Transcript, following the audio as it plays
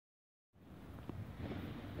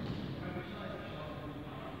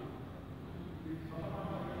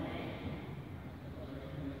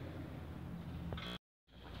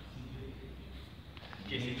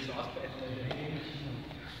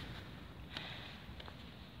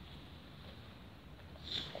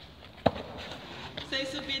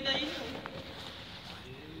subido aí.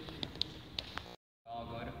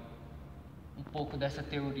 Agora, um pouco dessa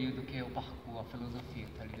teoria do que é o parkour, a filosofia,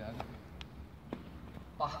 tá ligado?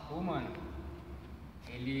 O parkour, mano,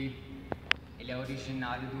 ele é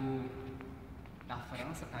originário da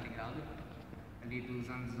França, tá ligado? Ali dos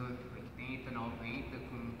anos 80, 90,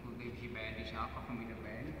 com o David já, com a família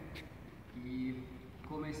Belli. E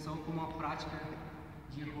começou com uma prática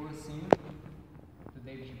de rua assim, do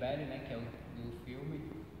David Belli, né, que é o do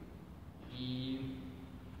filme. E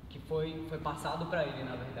que foi passado pra ele,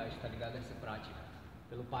 na verdade, tá ligado? Essa prática.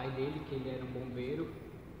 Pelo pai dele, que ele era um bombeiro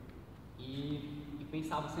e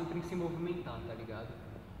pensava sempre em se movimentar, tá ligado?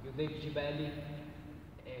 E o David Belli,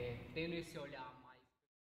 tendo esse olhar mais...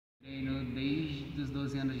 Desde os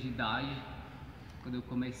 12 anos de idade, quando eu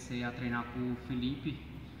comecei a treinar com o Felipe,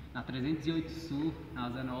 na 308 Sul, na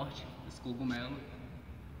Asa Norte, os cogumelos,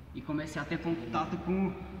 e comecei a ter contato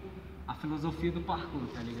com a filosofia do parkour,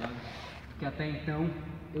 tá ligado? Porque até então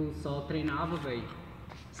eu só treinava, velho,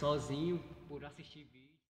 sozinho, por assistir vídeo.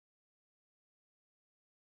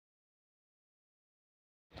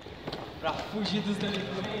 Pra fugir dos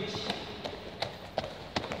delinquentes.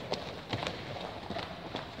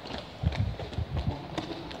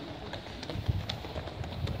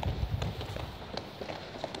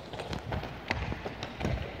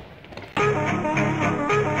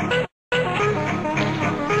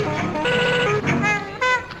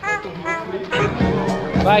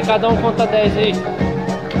 Vai, cada um conta 10 aí.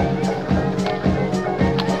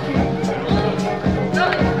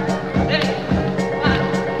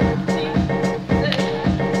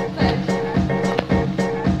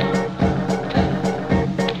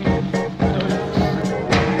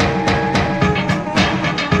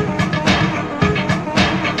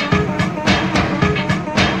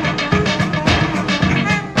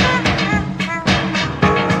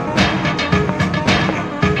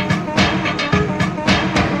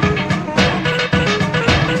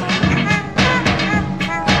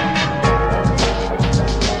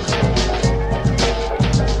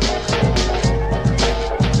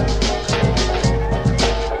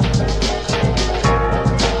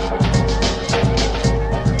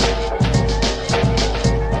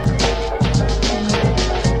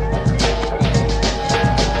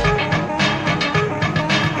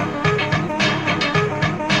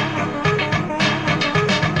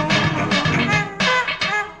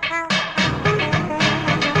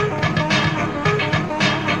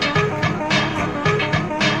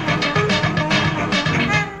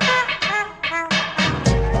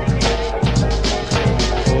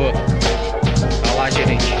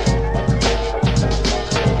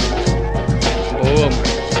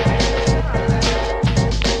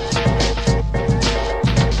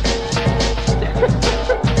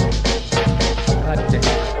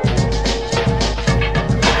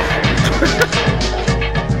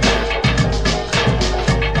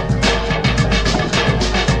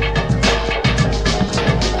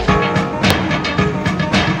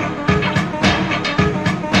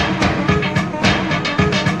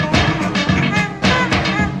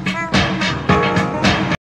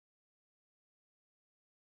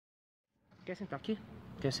 Quer sentar aqui?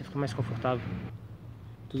 Quer você ficar mais confortável?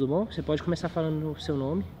 Tudo bom? Você pode começar falando o seu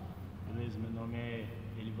nome. Beleza, meu nome é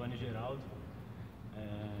Elivane Geraldo.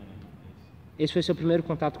 Esse foi seu primeiro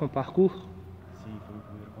contato com o parkour? Sim, foi o meu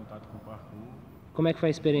primeiro contato com o parkour. Como é que foi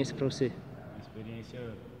a experiência pra você? Uma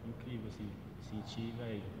experiência incrível, assim. Senti,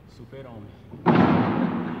 velho, super-homem.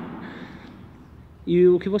 E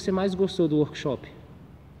o que você mais gostou do workshop?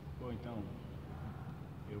 Pô, então,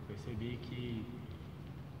 eu percebi que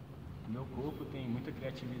o meu corpo tem muita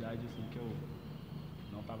criatividade, assim, que eu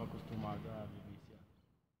não estava acostumado a vivenciar.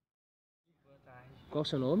 Boa tarde. Qual o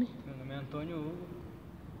seu nome? Meu nome é Antônio Hugo.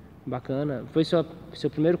 Bacana. Foi seu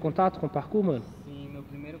primeiro contato com o parkour, mano? Sim, meu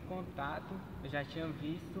primeiro contato eu já tinha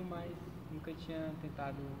visto, mas nunca tinha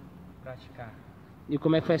tentado praticar. E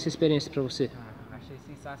como é que foi essa experiência pra você? Achei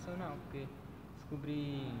sensacional, porque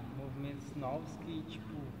descobri movimentos novos que,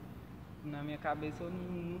 tipo, na minha cabeça eu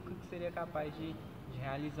nunca seria capaz de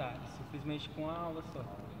realizar, simplesmente com uma aula só.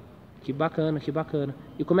 Que bacana, que bacana.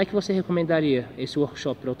 E como é que você recomendaria esse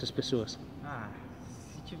workshop para outras pessoas?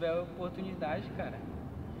 Se tiver oportunidade, cara,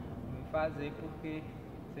 me fazer, porque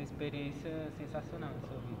essa experiência é sensacional na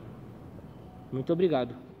sua vida. Muito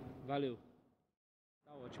obrigado. Valeu.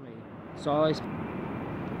 Tá ótimo aí.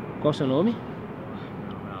 Qual o seu nome?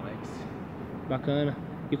 Meu nome é Alex. Bacana.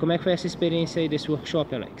 E como é que foi essa experiência aí desse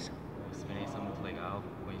workshop, Alex? Uma experiência muito legal,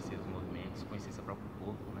 conhecer os movimentos, conhecer seu próprio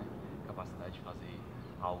corpo, né? Capacidade de fazer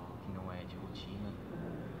algo que não é de rotina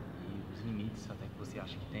e os limites até que você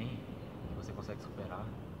acha que tem, que você consegue superar.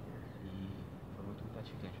 E foi muito interessante.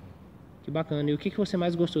 gratificante, né? Que bacana. E o que você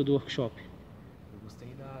mais gostou do workshop? Eu gostei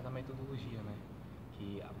da metodologia, né?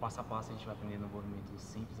 Que passo a passo a gente vai aprendendo movimentos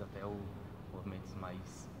simples até os movimentos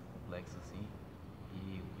mais complexos, assim,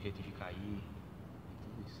 e o jeito de cair e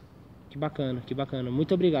tudo isso. Que bacana, que bacana.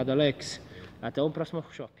 Muito obrigado, Alex. Até o próximo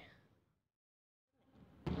workshop.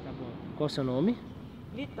 Tá bom. Qual é o seu nome?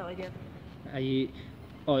 Vitória. Aí,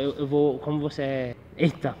 ó, eu vou, como você é...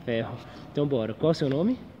 Eita, ferro. Então bora. Qual é o seu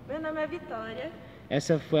nome? Meu nome é Vitória.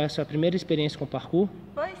 Essa foi a sua primeira experiência com parkour?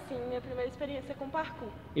 Foi sim, minha primeira experiência com parkour.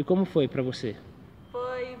 E como foi pra você?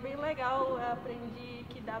 Foi bem legal, eu aprendi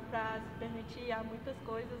que dá pra se permitir a muitas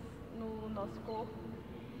coisas no nosso corpo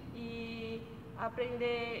e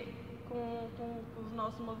aprender com os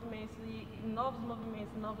nossos movimentos e novos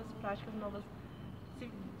movimentos, novas práticas,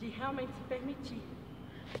 de realmente se permitir.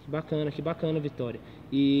 Que bacana, Vitória.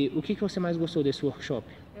 E o que você mais gostou desse workshop?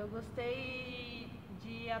 Eu gostei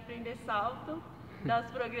de aprender salto,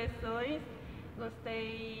 das progressões,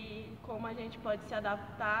 gostei como a gente pode se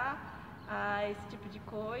adaptar a esse tipo de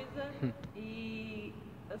coisa e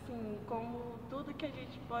assim, como tudo que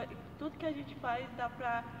a gente faz dá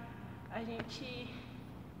pra a gente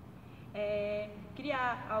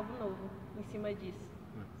criar algo novo em cima disso.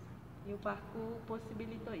 E o parkour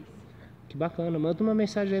possibilitou isso. Que bacana. Manda uma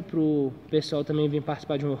mensagem aí pro pessoal também vir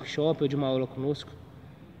participar de um workshop ou de uma aula conosco.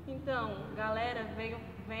 Então, galera, venham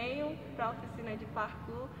para a oficina de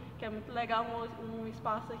parkour, que é muito legal, um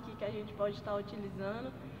espaço aqui que a gente pode estar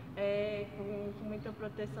utilizando, com muita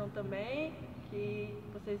proteção também, que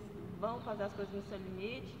vocês vão fazer as coisas no seu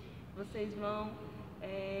limite, vocês vão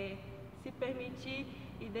se permitir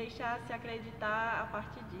e deixar se acreditar a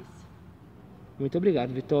partir disso. Muito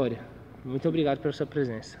obrigado, Vitória. Muito obrigado pela sua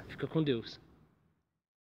presença. Fica com Deus.